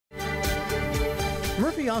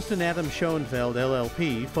Murphy Austin Adams Schoenfeld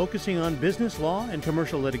LLP, focusing on business law and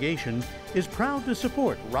commercial litigation, is proud to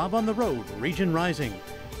support Rob on the Road, Region Rising.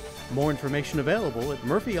 More information available at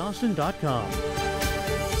murphyaustin.com.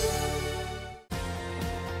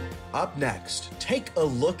 Up next, take a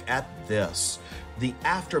look at this. The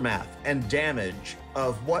aftermath and damage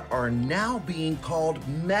of what are now being called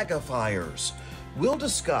megafires. We'll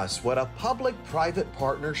discuss what a public-private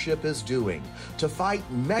partnership is doing to fight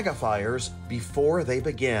megafires before they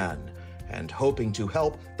begin, and hoping to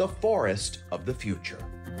help the forest of the future.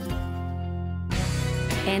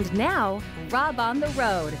 And now, Rob on the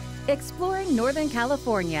Road, exploring Northern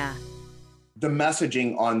California. The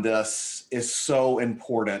messaging on this is so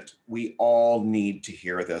important. We all need to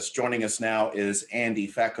hear this. Joining us now is Andy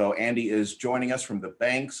Fecko. Andy is joining us from the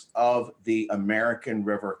banks of the American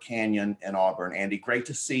River Canyon in Auburn. Andy, great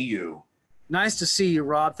to see you. Nice to see you,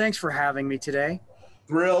 Rob. Thanks for having me today.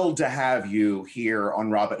 Thrilled to have you here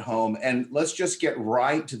on Rob at Home. And let's just get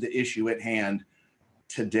right to the issue at hand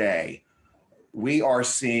today. We are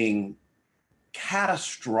seeing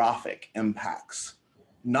catastrophic impacts,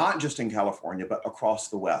 not just in California, but across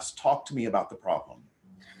the West. Talk to me about the problem.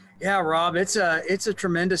 Yeah, Rob, it's a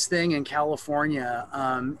tremendous thing in California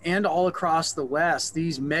and all across the West.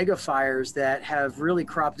 These mega fires that have really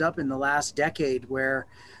cropped up in the last decade, where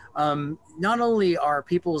not only are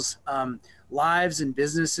people's lives and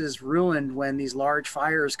businesses ruined when these large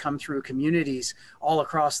fires come through communities all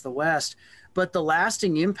across the West, but the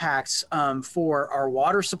lasting impacts for our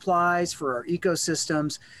water supplies, for our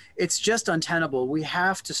ecosystems, it's just untenable. We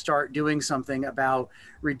have to start doing something about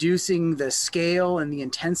reducing the scale and the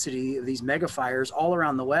intensity of these megafires all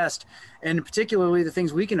around the West, and particularly the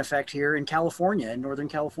things we can affect here in California, in Northern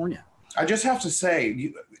California. I just have to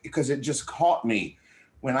say, because it just caught me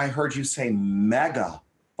when I heard you say mega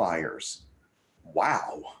fires.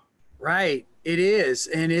 Wow. Right. It is.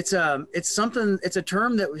 And it's something, it's a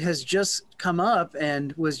term that has just come up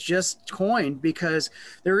and was just coined because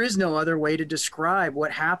there is no other way to describe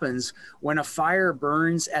what happens when a fire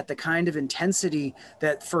burns at the kind of intensity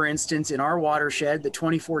that, for instance, in our watershed, the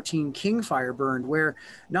 2014 King Fire burned, where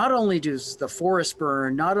not only does the forest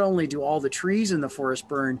burn, not only do all the trees in the forest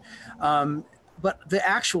burn, but the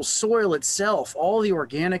actual soil itself, all the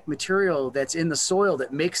organic material that's in the soil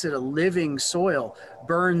that makes it a living soil,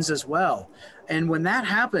 burns as well. And when that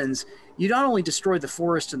happens, you not only destroy the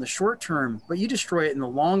forest in the short term, but you destroy it in the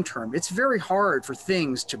long term. It's very hard for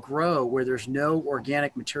things to grow where there's no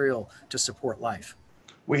organic material to support life.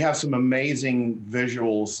 We have some amazing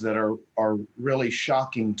visuals that are really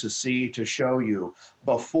shocking to see, to show you.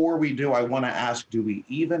 Before we do, I want to ask, do we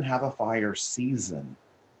even have a fire season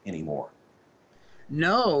anymore?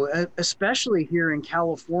 No, especially here in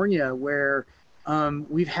California, where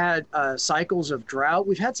we've had cycles of drought.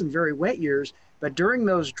 We've had some very wet years, but during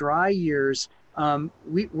those dry years,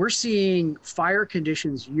 we're seeing fire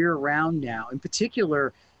conditions year-round now. In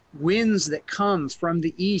particular, winds that come from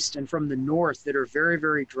the east and from the north that are very,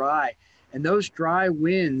 very dry. And those dry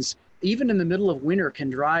winds, even in the middle of winter, can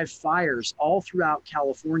drive fires all throughout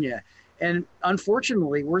California. And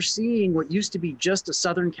unfortunately, we're seeing what used to be just a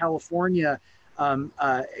Southern California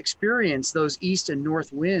experience, those east and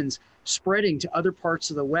north winds spreading to other parts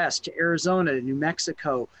of the West, to Arizona, to New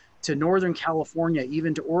Mexico, to Northern California,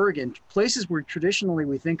 even to Oregon, places where traditionally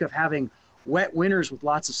we think of having wet winters with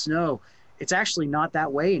lots of snow. It's actually not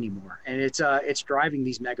that way anymore, and it's driving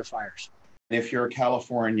these mega fires. If you're a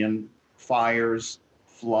Californian, fires,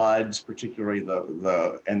 floods, particularly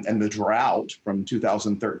the drought from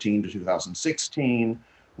 2013 to 2016,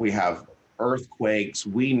 we have earthquakes.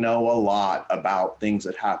 We know a lot about things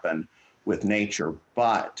that happen with nature,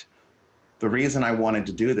 but the reason I wanted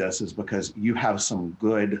to do this is because you have some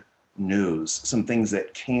good news, some things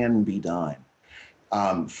that can be done.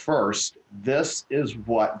 First, this is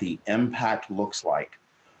what the impact looks like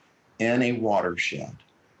in a watershed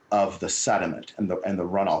of the sediment and the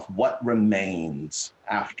runoff. What remains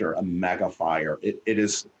after a mega fire? It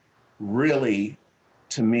is really,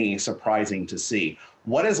 to me, surprising to see.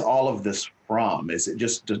 What is all of this from? Is it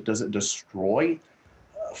just, does it destroy,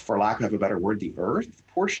 for lack of a better word, the earth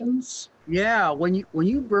portions? Yeah, when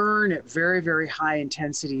you burn at very, very high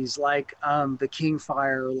intensities, like the King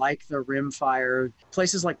Fire, like the Rim Fire,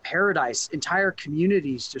 places like Paradise, entire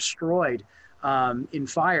communities destroyed in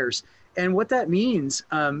fires. And what that means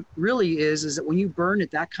really is that when you burn at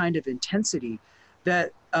that kind of intensity,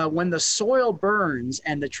 that when the soil burns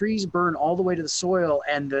and the trees burn all the way to the soil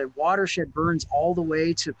and the watershed burns all the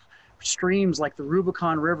way to streams like the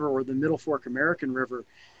Rubicon River or the Middle Fork American River,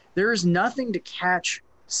 there is nothing to catch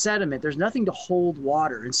sediment. There's nothing to hold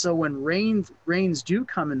water. And so when rains do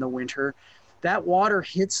come in the winter, that water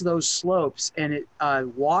hits those slopes and it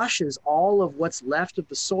washes all of what's left of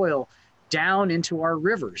the soil down into our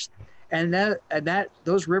rivers. And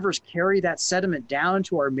those rivers carry that sediment down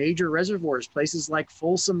to our major reservoirs, places like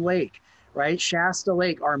Folsom Lake, right? Shasta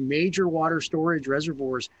Lake, our major water storage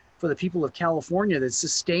reservoirs for the people of California that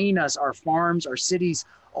sustain us, our farms, our cities,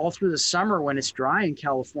 all through the summer when it's dry in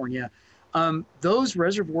California. Those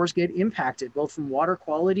reservoirs get impacted both from water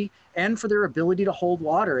quality and for their ability to hold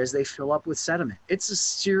water as they fill up with sediment. It's a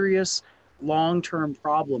serious long-term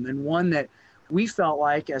problem, and one that we felt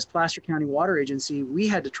like as Placer County Water Agency, we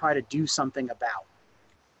had to try to do something about.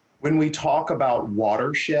 When we talk about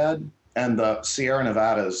watershed, and the Sierra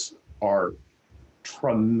Nevadas are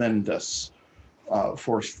tremendous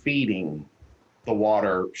for feeding the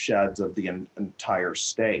watersheds of the entire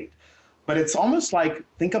state. But it's almost like,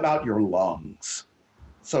 think about your lungs.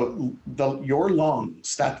 So your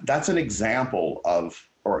lungs, that's an example of,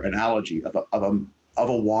 or analogy of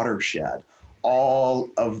a watershed. All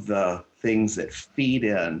of the things that feed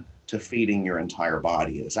in to feeding your entire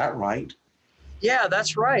body. Is that right? Yeah,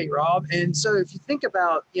 that's right, Rob. And so if you think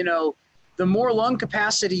about, the more lung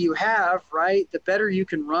capacity you have, right, the better you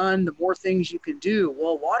can run, the more things you can do.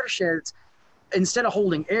 Well, watersheds, instead of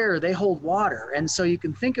holding air, they hold water. And so you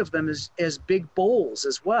can think of them as big bowls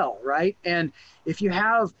as well, right? And if you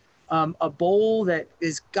have a bowl that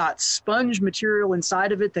is got sponge material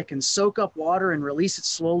inside of it that can soak up water and release it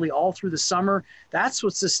slowly all through the summer, that's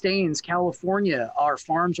what sustains California, our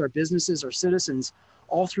farms, our businesses, our citizens,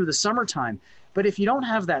 all through the summertime. But if you don't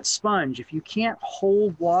have that sponge, if you can't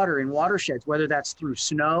hold water in watersheds, whether that's through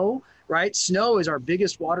snow, right? Snow is our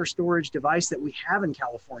biggest water storage device that we have in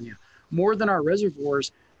California. More than our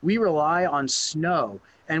reservoirs, we rely on snow.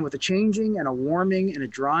 And with a changing and a warming and a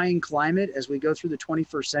drying climate as we go through the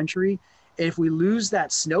 21st century, if we lose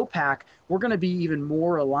that snowpack, we're going to be even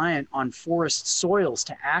more reliant on forest soils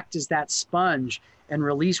to act as that sponge and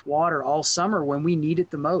release water all summer when we need it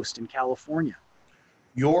the most in California.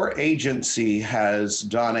 Your agency has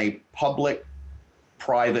done a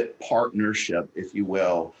public-private partnership, if you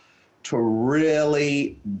will, to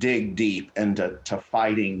really dig deep into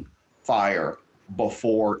fighting fire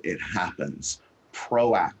before it happens,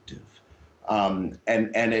 proactive. And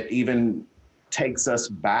it even takes us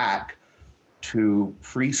back to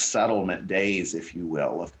pre-settlement days, if you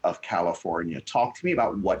will, of California. Talk to me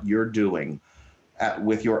about what you're doing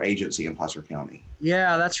with your agency in Placer County.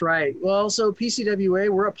 Yeah, that's right. Well, so PCWA,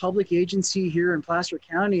 we're a public agency here in Placer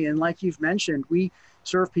County. And like you've mentioned, we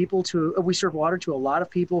serve water to a lot of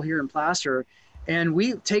people here in Placer. And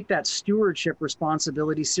we take that stewardship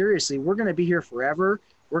responsibility seriously. We're going to be here forever.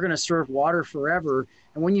 We're going to serve water forever.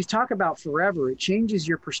 And when you talk about forever, it changes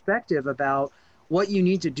your perspective about what you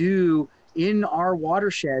need to do in our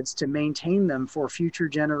watersheds to maintain them for future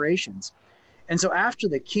generations. And so after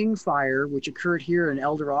the King Fire, which occurred here in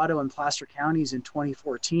El Dorado and Placer counties in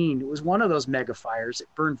 2014, it was one of those mega fires. It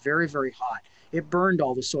burned very, very hot. It burned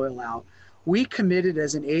all the soil out. We committed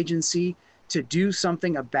as an agency to do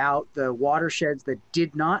something about the watersheds that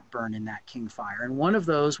did not burn in that King Fire. And one of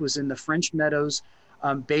those was in the French Meadows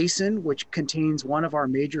Basin, which contains one of our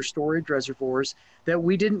major storage reservoirs that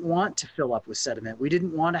we didn't want to fill up with sediment. We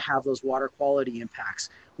didn't want to have those water quality impacts.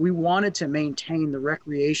 We wanted to maintain the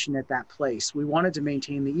recreation at that place. We wanted to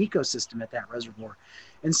maintain the ecosystem at that reservoir.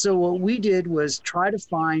 And so what we did was try to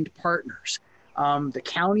find partners. The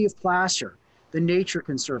County of Placer, the Nature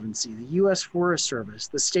Conservancy, the U.S. Forest Service,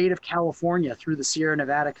 the state of California through the Sierra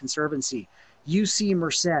Nevada Conservancy, UC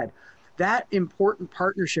Merced, that important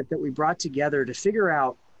partnership that we brought together to figure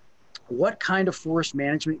out what kind of forest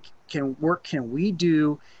management can we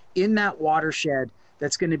do in that watershed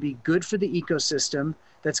that's going to be good for the ecosystem,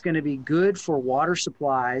 that's going to be good for water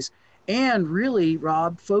supplies, and really,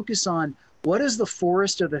 Rob, focus on what does the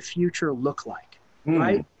forest of the future look like,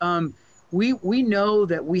 right? We know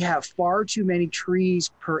that we have far too many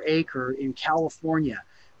trees per acre in California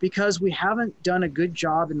because we haven't done a good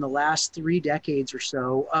job in the last 3 decades or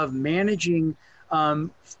so of managing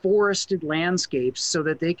forested landscapes so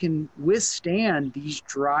that they can withstand these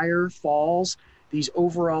drier falls, these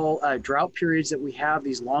overall drought periods that we have,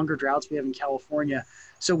 these longer droughts we have in California.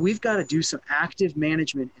 So we've got to do some active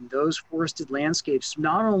management in those forested landscapes,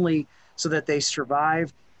 not only so that they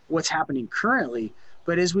survive what's happening currently,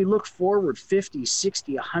 but as we look forward 50,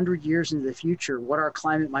 60, 100 years into the future, what our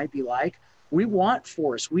climate might be like, we want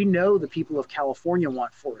forests. We know the people of California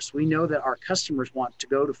want forests. We know that our customers want to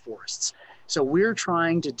go to forests. So we're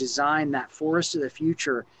trying to design that forest of the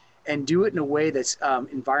future and do it in a way that's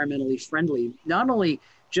environmentally friendly, not only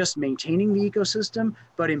just maintaining the ecosystem,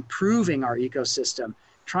 but improving our ecosystem,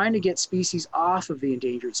 trying to get species off of the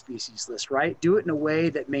endangered species list, right? Do it in a way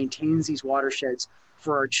that maintains these watersheds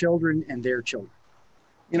for our children and their children.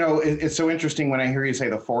 You know, it's so interesting when I hear you say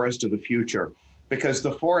the forest of the future, because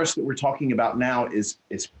the forest that we're talking about now is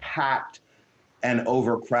packed and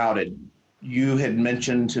overcrowded. You had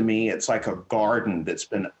mentioned to me it's like a garden that's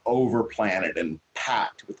been overplanted and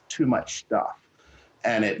packed with too much stuff,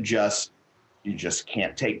 and you just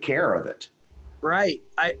can't take care of it. Right.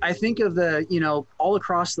 I think of all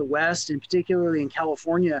across the West, and particularly in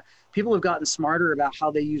California, people have gotten smarter about how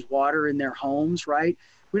they use water in their homes, right?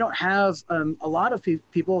 We don't have, a lot of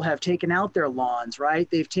people have taken out their lawns, right?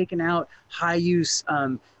 They've taken out high use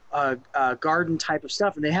garden type of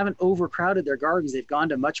stuff, and they haven't overcrowded their gardens. They've gone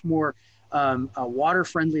to much more water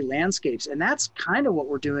friendly landscapes. And that's kind of what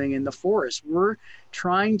we're doing in the forest. We're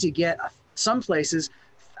trying to get some places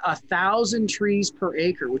 1,000 trees per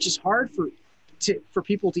acre, which is hard for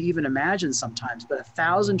people to even imagine sometimes, but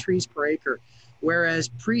 1,000 trees per acre. Whereas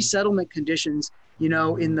pre-settlement conditions,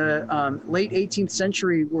 in the late 18th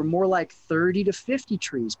century were more like 30 to 50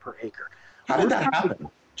 trees per acre. How did that happen?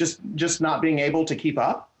 Just not being able to keep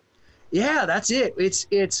up? Yeah, that's it.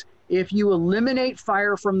 It's if you eliminate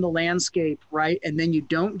fire from the landscape, right, and then you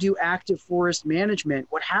don't do active forest management,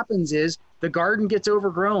 what happens is the garden gets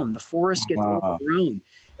overgrown, the forest gets overgrown.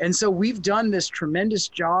 And so we've done this tremendous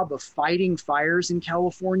job of fighting fires in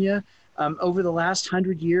California over the last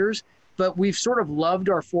 100 years, but we've sort of loved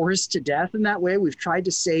our forests to death in that way. We've tried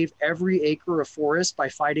to save every acre of forest by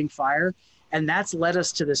fighting fire, and that's led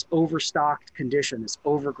us to this overstocked condition, this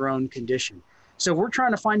overgrown condition. So we're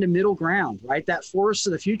trying to find a middle ground, right? That Forest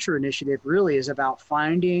of the Future initiative really is about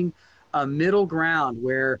finding a middle ground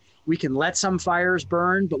where we can let some fires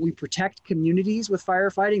burn, but we protect communities with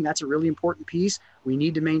firefighting. That's a really important piece we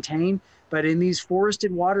need to maintain. But in these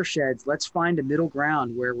forested watersheds, let's find a middle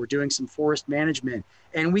ground where we're doing some forest management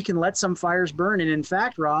and we can let some fires burn. And in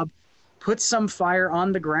fact, Rob, put some fire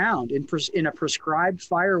on the ground in a prescribed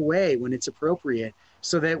fire way when it's appropriate,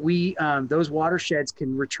 so that those watersheds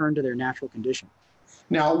can return to their natural condition.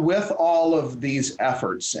 Now, with all of these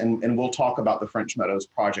efforts, and we'll talk about the French Meadows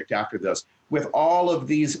project after this, with all of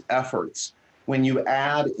these efforts, when you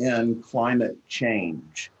add in climate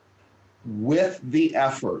change, with the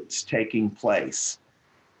efforts taking place,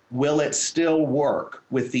 will it still work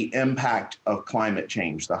with the impact of climate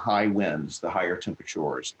change, the high winds, the higher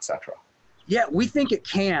temperatures, et cetera? Yeah, we think it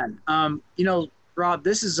can. Rob,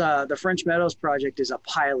 this is the French Meadows project is a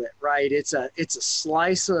pilot, right? It's a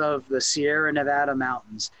slice of the Sierra Nevada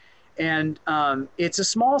mountains, and it's a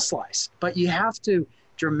small slice, but you have to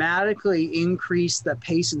dramatically increase the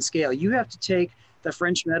pace and scale. You have to take the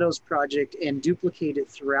French Meadows project and duplicate it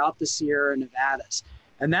throughout the Sierra Nevadas,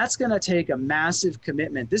 and that's going to take a massive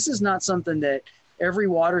commitment. This is not something that every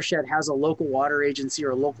watershed has a local water agency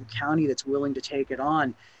or a local county that's willing to take it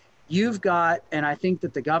on. You've got, and I think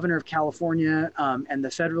that the governor of California and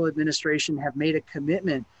the federal administration have made a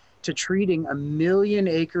commitment to treating 1 million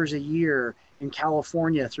acres a year in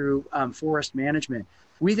California through forest management.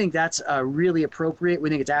 We think that's really appropriate. We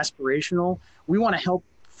think it's aspirational. We want to help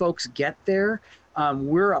folks get there.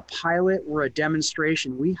 We're a pilot, we're a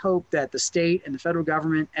demonstration. We hope that the state and the federal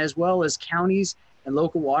government, as well as counties and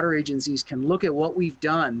local water agencies, can look at what we've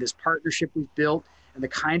done, this partnership we've built, and the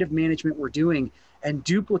kind of management we're doing, and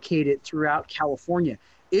duplicate it throughout California.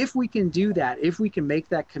 If we can do that, if we can make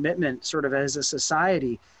that commitment sort of as a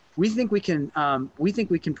society, we think we can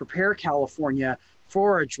prepare California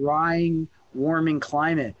for a drying, warming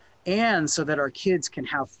climate, and so that our kids can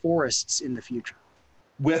have forests in the future.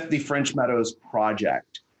 With the French Meadows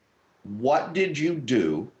project, what did you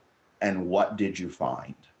do and what did you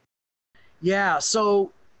find? Yeah,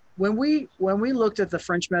 so when we looked at the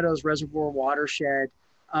French Meadows Reservoir watershed,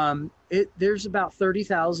 there's about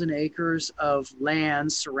 30,000 acres of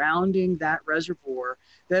land surrounding that reservoir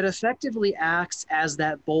that effectively acts as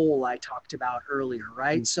that bowl I talked about earlier,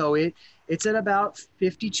 right? So it's at about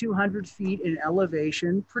 5,200 feet in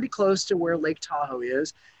elevation, pretty close to where Lake Tahoe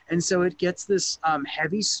is. And so it gets this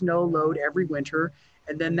heavy snow load every winter,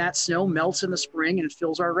 and then that snow melts in the spring and it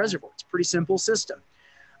fills our reservoir. It's a pretty simple system.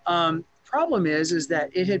 Problem is that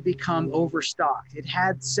it had become overstocked. It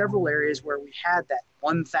had several areas where we had that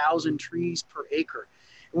 1,000 trees per acre.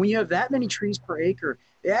 And when you have that many trees per acre,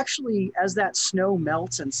 they actually, as that snow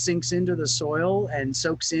melts and sinks into the soil and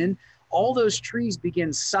soaks in, all those trees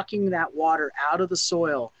begin sucking that water out of the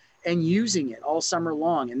soil and using it all summer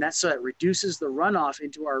long. And so it reduces the runoff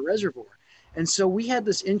into our reservoir. And so we had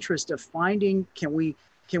this interest of finding, can we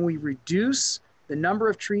reduce the number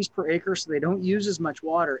of trees per acre so they don't use as much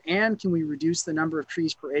water, and can we reduce the number of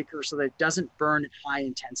trees per acre so that it doesn't burn at high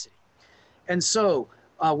intensity? And so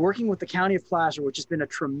working with the County of Placer, which has been a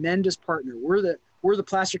tremendous partner. We're the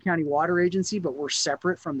Placer County Water Agency, but we're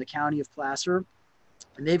separate from the County of Placer.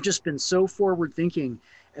 And they've just been so forward thinking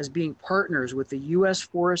as being partners with the U.S.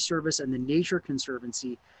 Forest Service and the Nature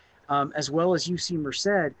Conservancy, as well as UC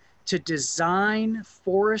Merced, to design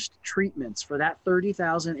forest treatments for that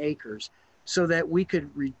 30,000 acres so that we could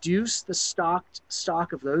reduce the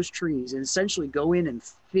stock of those trees and essentially go in and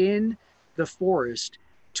thin the forest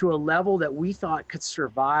to a level that we thought could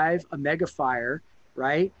survive a mega fire,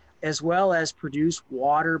 right? As well as produce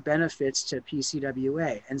water benefits to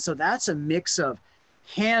PCWA. And so that's a mix of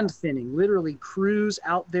hand thinning, literally crews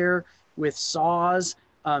out there with saws,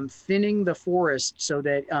 thinning the forest so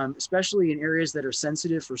that, especially in areas that are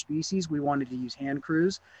sensitive for species, we wanted to use hand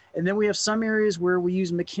crews. And then we have some areas where we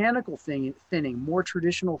use mechanical thinning, more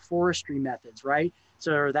traditional forestry methods, right?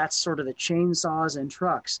 So that's sort of the chainsaws and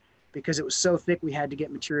trucks, because it was so thick we had to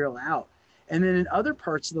get material out. And then in other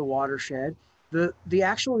parts of the watershed, the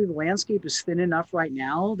landscape is thin enough right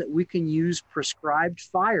now that we can use prescribed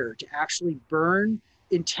fire to actually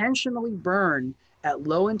intentionally burn at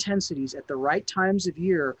low intensities at the right times of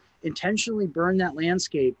year, intentionally burn that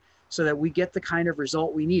landscape so that we get the kind of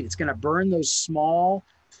result we need. It's going to burn those small,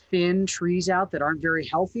 thin trees out that aren't very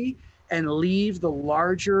healthy and leave the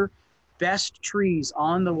larger, best trees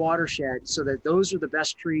on the watershed so that those are the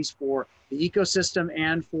best trees for the ecosystem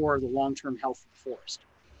and for the long-term health of the forest.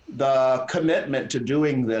 The commitment to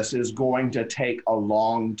doing this is going to take a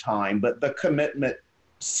long time, but the commitment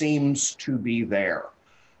seems to be there.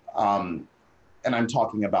 And I'm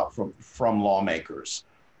talking about from lawmakers.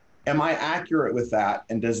 Am I accurate with that?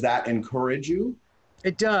 And does that encourage you?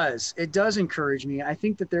 It does. It does encourage me. I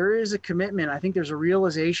think that there is a commitment. I think there's a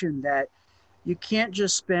realization that you can't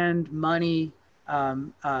just spend money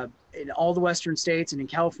in all the Western states and in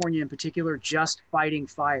California in particular, just fighting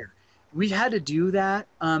fire. We've had to do that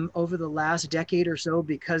over the last decade or so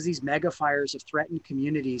because these mega fires have threatened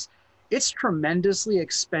communities. It's tremendously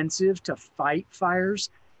expensive to fight fires.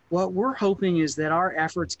 What we're hoping is that our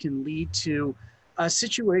efforts can lead to a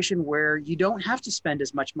situation where you don't have to spend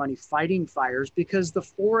as much money fighting fires because the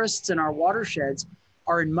forests in our watersheds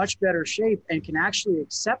are in much better shape and can actually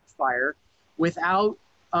accept fire without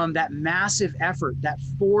that massive effort, that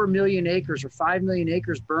 4 million acres or 5 million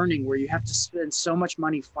acres burning where you have to spend so much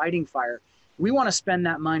money fighting fire. We want to spend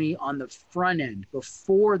that money on the front end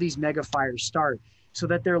before these mega fires start so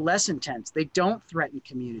that they're less intense. They don't threaten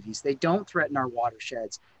communities. They don't threaten our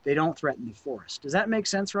watersheds. They don't threaten the forest. Does that make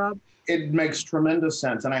sense, Rob? It makes tremendous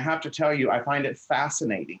sense. And I have to tell you, I find it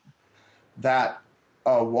fascinating that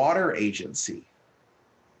a water agency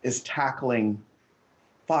is tackling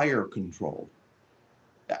fire control.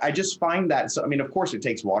 I just find that, so, I mean, of course it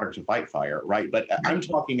takes water to fight fire, right? But I'm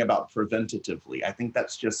talking about preventatively. I think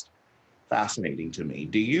that's just fascinating to me.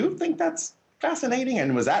 Do you think that's fascinating?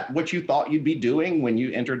 And was that what you thought you'd be doing when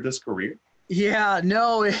you entered this career? Yeah,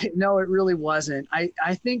 no, it really wasn't.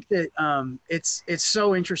 I think that it's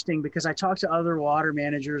so interesting because I talked to other water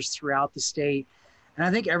managers throughout the state, and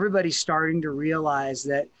I think everybody's starting to realize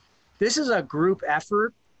that this is a group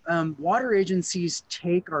effort. Water agencies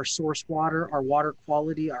take our source water, our water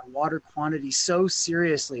quality, our water quantity so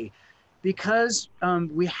seriously because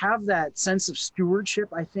we have that sense of stewardship,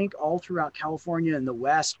 I think, all throughout California and the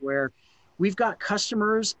West, where we've got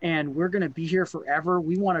customers and we're going to be here forever.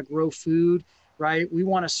 We want to grow food, right? We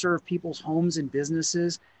want to serve people's homes and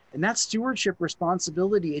businesses. And that stewardship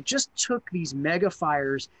responsibility, it just took these mega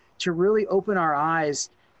fires to really open our eyes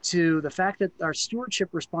to the fact that our stewardship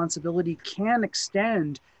responsibility can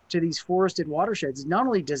extend to these forested watersheds. Not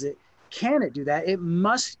only can it do that, it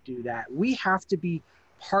must do that. We have to be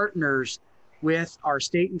partners with our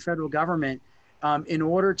state and federal government in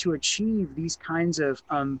order to achieve these kinds of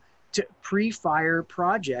pre-fire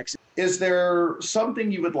projects. Is there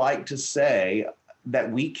something you would like to say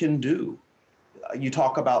that we can do? You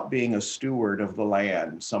talk about being a steward of the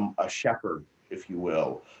land, a shepherd, if you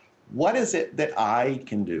will. What is it that I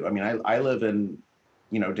can do? I mean, I live in,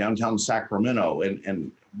 downtown Sacramento,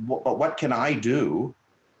 and what can I do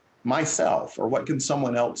myself, or what can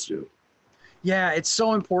someone else do? Yeah, it's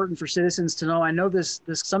so important for citizens to know. I know this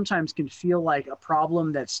sometimes can feel like a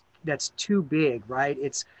problem that's too big, right?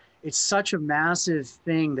 It's such a massive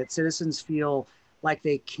thing that citizens feel like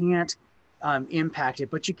they can't impact it,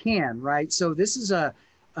 but you can, right? So this is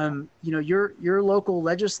your local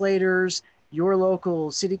legislators, your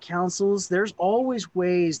local city councils, there's always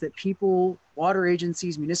ways that people, water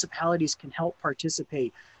agencies, municipalities can help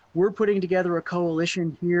participate. We're putting together a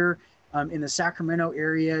coalition here in the Sacramento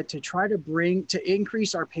area to try to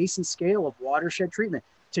increase our pace and scale of watershed treatment,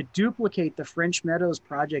 to duplicate the French Meadows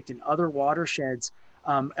project in other watersheds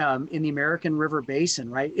in the American River Basin,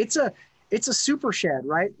 right? It's a super shed,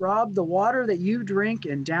 right, Rob? The water that you drink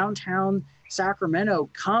in downtown Sacramento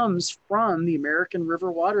comes from the American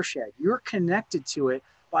River watershed. You're connected to it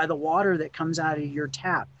by the water that comes out of your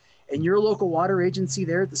tap. And your local water agency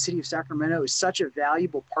there at the city of Sacramento is such a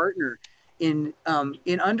valuable partner in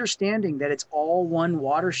understanding that it's all one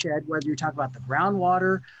watershed, whether you're talking about the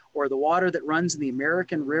groundwater or the water that runs in the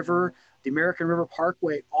American River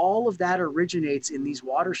Parkway, all of that originates in these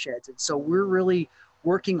watersheds. And so we're really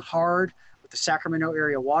working hard with the Sacramento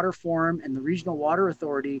Area Water Forum and the Regional Water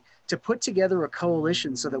Authority to put together a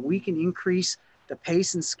coalition so that we can increase the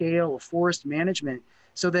pace and scale of forest management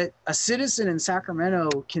so that a citizen in Sacramento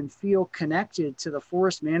can feel connected to the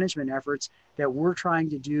forest management efforts that we're trying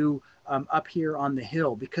to do up here on the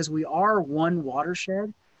Hill, because we are one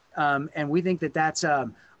watershed. And we think that that's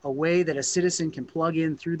a way that a citizen can plug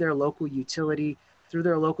in through their local utility, through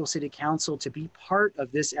their local city council to be part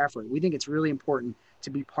of this effort. We think it's really important to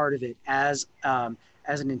be part of it as an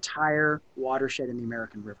entire watershed in the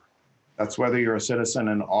American River. That's whether you're a citizen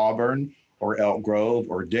in Auburn or Elk Grove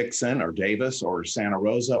or Dixon or Davis or Santa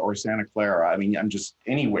Rosa or Santa Clara. I mean, I'm just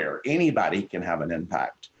anywhere. Anybody can have an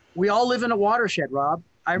impact. We all live in a watershed, Rob.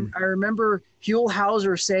 I remember Huell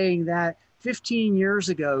Hauser saying that 15 years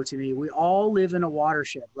ago to me. We all live in a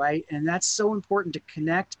watershed, right? And that's so important to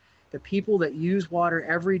connect the people that use water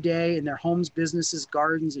every day in their homes, businesses,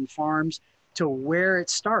 gardens, and farms to where it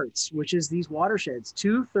starts, which is these watersheds.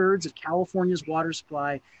 2/3 of California's water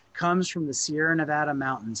supply comes from the Sierra Nevada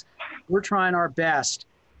mountains. We're trying our best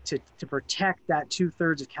to protect that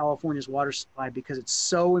 2/3 of California's water supply because it's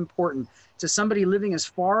so important to somebody living as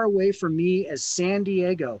far away from me as San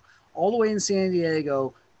Diego. All the way in San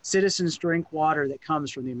Diego, citizens drink water that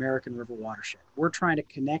comes from the American River watershed. We're trying to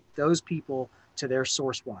connect those people to their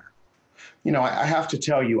source water. You know, I have to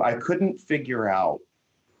tell you, I couldn't figure out,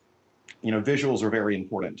 you know, visuals are very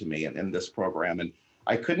important to me in this program. And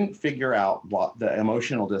I couldn't figure out what the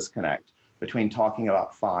emotional disconnect between talking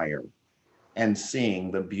about fire and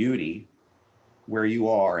seeing the beauty where you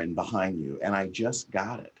are and behind you. And I just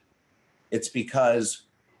got it. It's because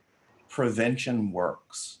prevention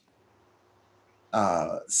works.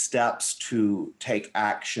 Steps to take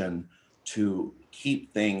action to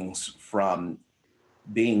keep things from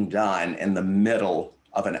being done in the middle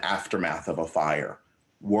of an aftermath of a fire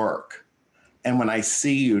work. And when I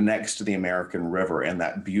see you next to the American River and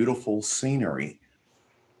that beautiful scenery,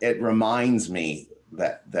 it reminds me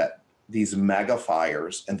that these mega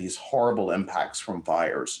fires and these horrible impacts from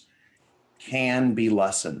fires can be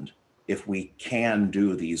lessened if we can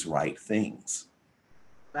do these right things.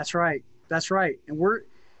 That's right. That's right. And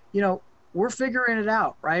we're figuring it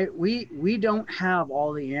out, right? We don't have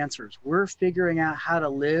all the answers. We're figuring out how to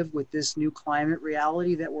live with this new climate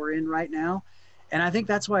reality that we're in right now. And I think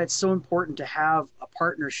that's why it's so important to have a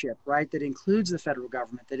partnership, right? That includes the federal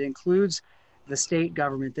government, that includes the state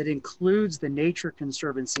government, that includes the Nature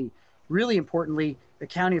Conservancy, really importantly, the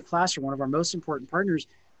County of Placer, one of our most important partners,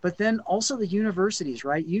 but then also the universities,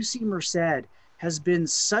 right? UC Merced has been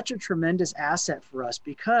such a tremendous asset for us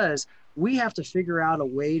because we have to figure out a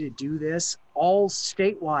way to do this all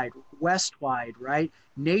statewide, westwide, right?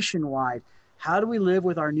 Nationwide. How do we live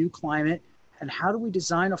with our new climate? And how do we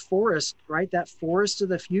design a forest, right? That forest of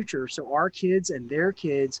the future, so our kids and their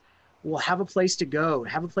kids will have a place to go,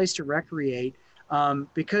 have a place to recreate,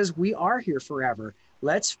 because we are here forever.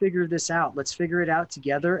 Let's figure this out. Let's figure it out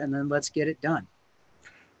together, and then let's get it done.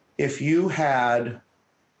 If you had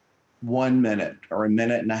 1 minute or a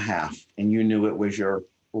minute and a half, and you knew it was your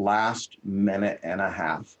last minute and a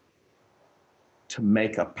half to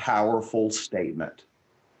make a powerful statement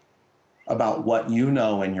about what you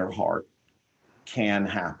know in your heart can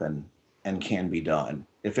happen and can be done,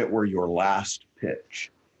 if it were your last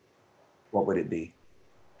pitch, what would it be?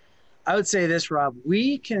 I would say this, Rob.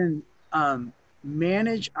 We can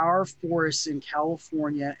manage our forests in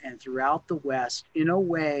California and throughout the West in a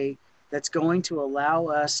way that's going to allow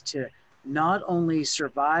us to not only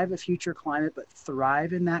survive a future climate, but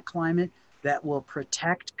thrive in that climate, that will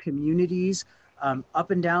protect communities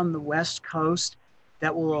up and down the West Coast,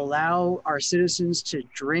 that will allow our citizens to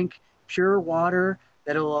drink pure water,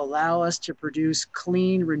 that will allow us to produce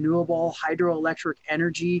clean, renewable hydroelectric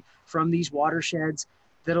energy from these watersheds,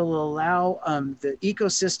 that will allow the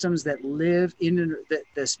ecosystems that live in,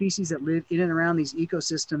 the species that live in and around these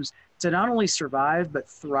ecosystems to not only survive, but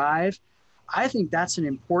thrive. I think that's an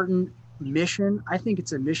important mission. I think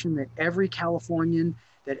it's a mission that every Californian,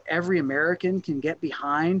 that every American can get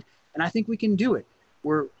behind. And I think we can do it.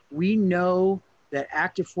 We know that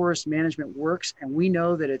active forest management works, and we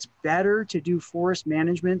know that it's better to do forest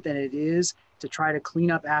management than it is to try to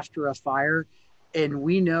clean up after a fire. And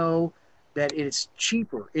we know that it's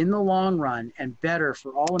cheaper in the long run and better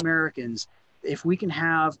for all Americans if we can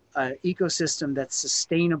have an ecosystem that's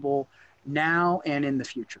sustainable now and in the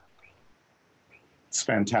future. It's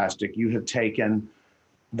fantastic. You have taken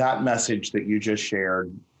that message that you just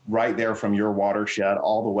shared right there from your watershed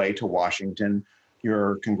all the way to Washington.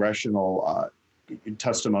 Your congressional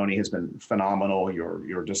testimony has been phenomenal,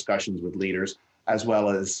 your discussions with leaders, as well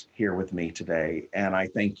as here with me today. And I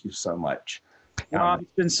thank you so much. Rob,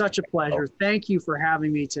 it's been such a pleasure. Thank you for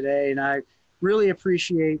having me today. And I really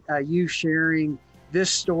appreciate you sharing this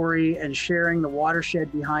story and sharing the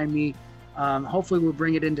watershed behind me. Hopefully we'll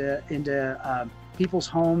bring it into people's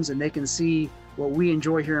homes and they can see what we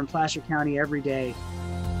enjoy here in Placer County every day.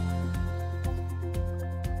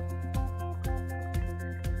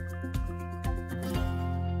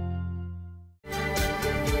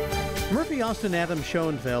 Murphy Austin Adams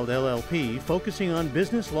Schoenfeld LLP, focusing on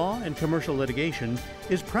business law and commercial litigation,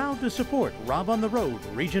 is proud to support Rob on the Road,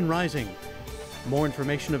 Region Rising. More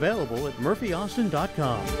information available at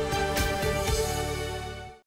murphyaustin.com.